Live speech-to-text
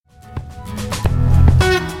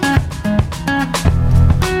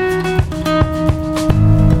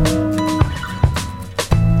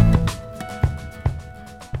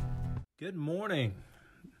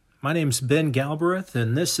My name's Ben Galbraith,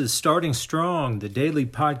 and this is Starting Strong, the daily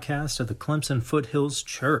podcast of the Clemson Foothills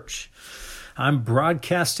Church. I'm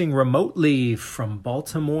broadcasting remotely from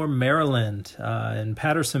Baltimore, Maryland, in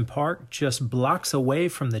Patterson Park, just blocks away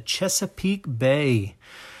from the Chesapeake Bay.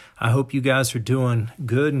 I hope you guys are doing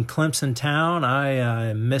good in Clemson town. I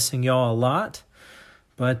am missing y'all a lot,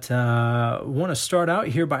 but I want to start out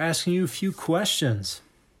here by asking you a few questions.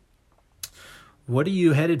 What are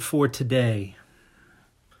you headed for today?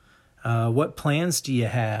 What plans do you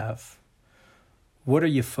have? What are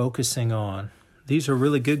you focusing on? These are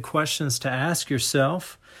really good questions to ask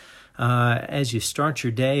yourself as you start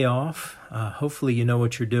your day off. Hopefully you know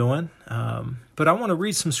what you're doing. But I want to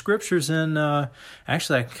read some scriptures, and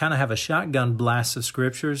actually I kind of have a shotgun blast of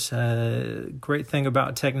scriptures. Great thing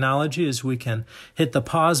about technology is we can hit the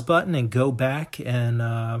pause button and go back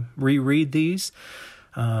and reread these.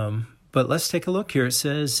 But let's take a look here. It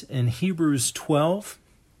says in Hebrews 12:1,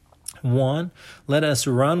 let us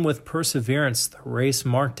run with perseverance the race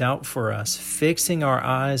marked out for us, fixing our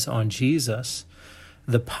eyes on Jesus,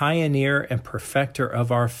 the pioneer and perfecter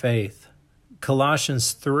of our faith.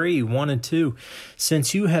 Colossians 3:1-2,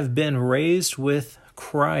 since you have been raised with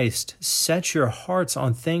Christ, set your hearts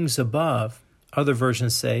on things above. Other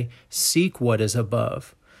versions say, seek what is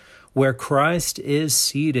above, where Christ is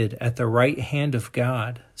seated at the right hand of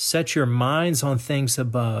God. Set your minds on things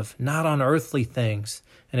above, not on earthly things.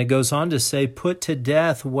 And it goes on to say, put to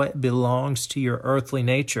death what belongs to your earthly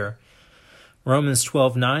nature. Romans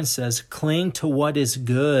 12:9 says, cling to what is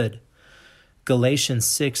good. Galatians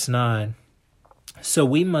 6:9. So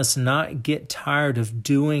we must not get tired of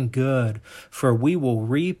doing good, for we will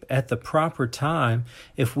reap at the proper time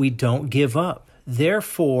if we don't give up.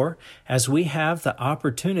 Therefore, as we have the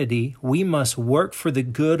opportunity, we must work for the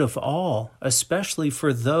good of all, especially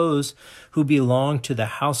for those who belong to the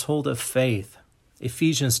household of faith.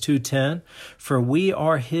 Ephesians 2:10, for we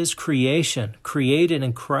are his creation, created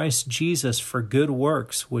in Christ Jesus for good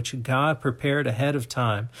works, which God prepared ahead of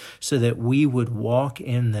time so that we would walk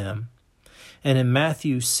in them. And in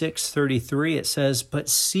Matthew 6:33, it says, but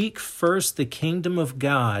seek first the kingdom of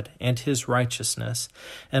God and his righteousness,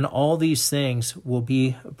 and all these things will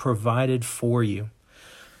be provided for you.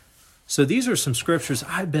 So these are some scriptures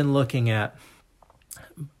I've been looking at.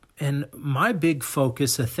 And my big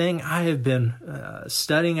focus, a thing I have been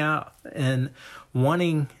studying out and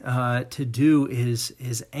wanting to do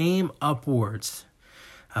is aim upwards.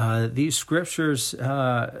 These scriptures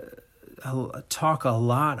talk a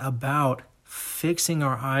lot about fixing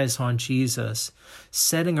our eyes on Jesus,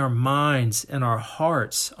 setting our minds and our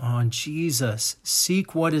hearts on Jesus.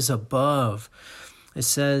 Seek what is above. It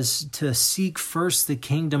says to seek first the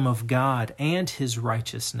kingdom of God and his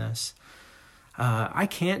righteousness. I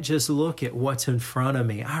can't just look at what's in front of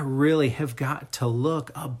me. I really have got to look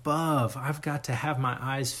above. I've got to have my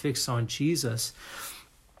eyes fixed on Jesus.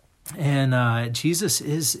 And Jesus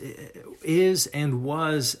is and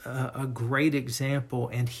was a great example,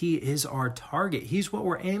 and he is our target. He's what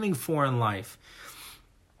we're aiming for in life.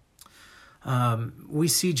 We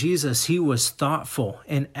see Jesus, he was thoughtful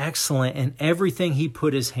and excellent in everything he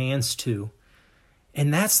put his hands to.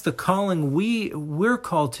 And that's the calling we're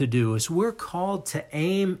called to do, is we're called to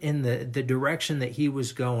aim in the direction that he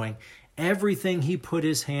was going. Everything he put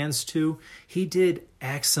his hands to, he did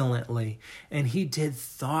excellently, and he did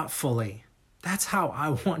thoughtfully. That's how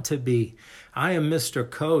I want to be. I am Mr.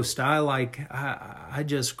 Coast. I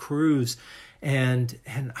just cruise. And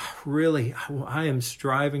really, I am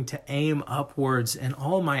striving to aim upwards in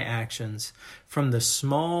all my actions, from the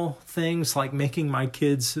small things like making my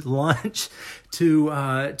kids lunch to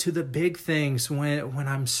the big things when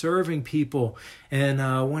I'm serving people, and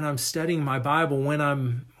when I'm studying my Bible, when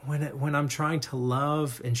I'm trying to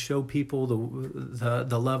love and show people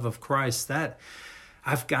the love of Christ. That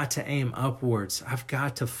I've got to aim upwards. I've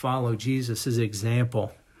got to follow Jesus'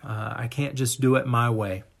 example. I can't just do it my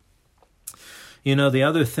way. You know, the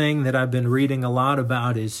other thing that I've been reading a lot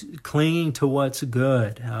about is clinging to what's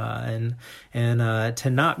good, and to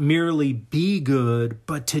not merely be good,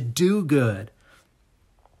 but to do good.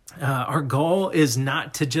 Our goal is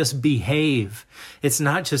not to just behave. It's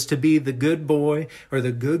not just to be the good boy or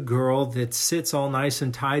the good girl that sits all nice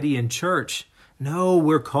and tidy in church. No,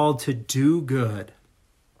 we're called to do good.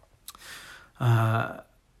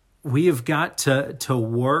 We have got to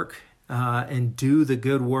work and do the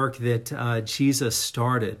good work that Jesus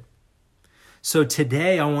started. So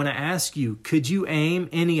today I want to ask you, could you aim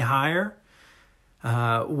any higher?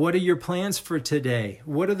 What are your plans for today?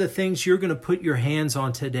 What are the things you're going to put your hands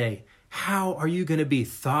on today? How are you going to be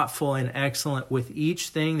thoughtful and excellent with each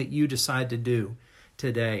thing that you decide to do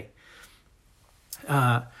today?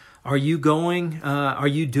 Are you going? Are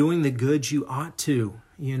you doing the good you ought to?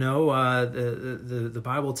 You know, the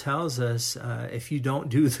Bible tells us if you don't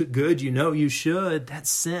do the good you should, that's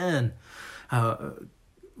sin.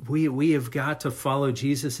 We have got to follow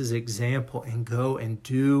Jesus' example and go and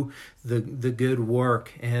do the good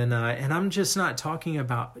work. And I'm just not talking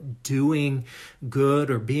about doing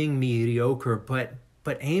good or being mediocre, but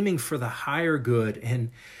aiming for the higher good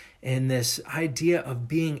and this idea of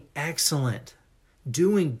being excellent,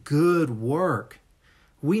 doing good work.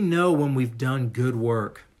 We know when we've done good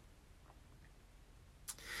work.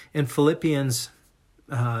 In Philippians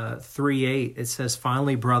 3:8, it says,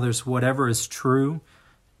 "Finally, brothers, whatever is true,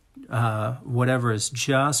 whatever is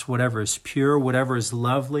just, whatever is pure, whatever is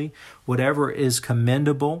lovely, whatever is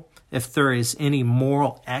commendable, if there is any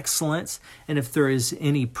moral excellence, and if there is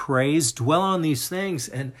any praise, dwell on these things."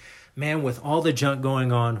 And man, with all the junk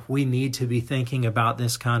going on, we need to be thinking about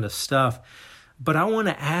this kind of stuff. But I want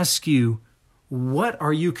to ask you, what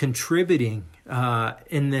are you contributing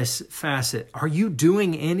in this facet? Are you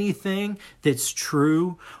doing anything that's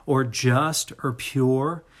true or just or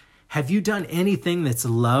pure? Have you done anything that's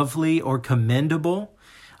lovely or commendable?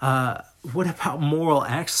 What about moral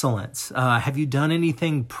excellence? Have you done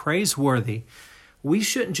anything praiseworthy? We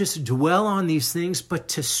shouldn't just dwell on these things, but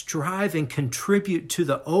to strive and contribute to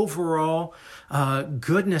the overall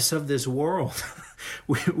goodness of this world.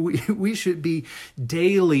 We should be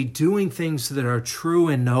daily doing things that are true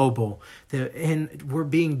and noble, and we're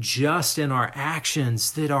being just in our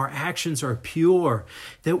actions, that our actions are pure,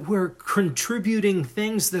 that we're contributing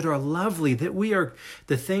things that are lovely, that we are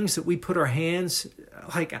the things that we put our hands,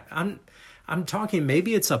 like I'm talking,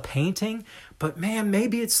 maybe it's a painting, but man,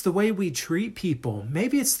 maybe it's the way we treat people.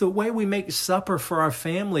 Maybe it's the way we make supper for our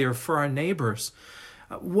family or for our neighbors.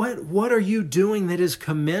 What are you doing that is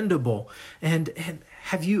commendable? And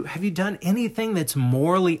have you done anything that's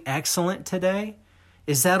morally excellent today?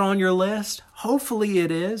 Is that on your list? Hopefully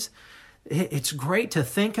it is. It's great to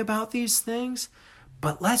think about these things,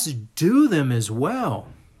 but let's do them as well.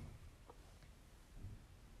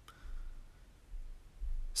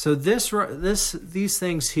 So these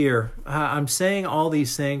things here, I'm saying all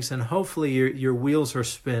these things, and hopefully your wheels are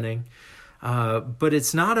spinning. But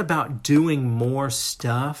it's not about doing more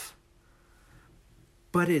stuff,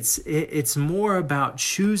 but it's more about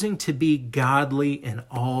choosing to be godly in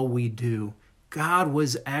all we do. God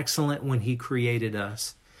was excellent when He created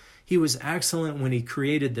us. He was excellent when He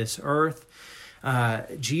created this earth.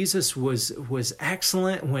 Jesus was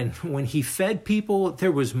excellent when He fed people.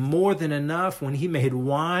 There was more than enough. When He made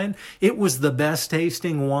wine, it was the best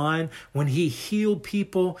tasting wine. When He healed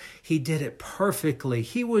people, He did it perfectly.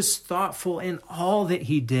 He was thoughtful in all that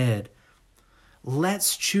He did.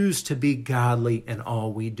 Let's choose to be godly in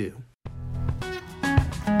all we do.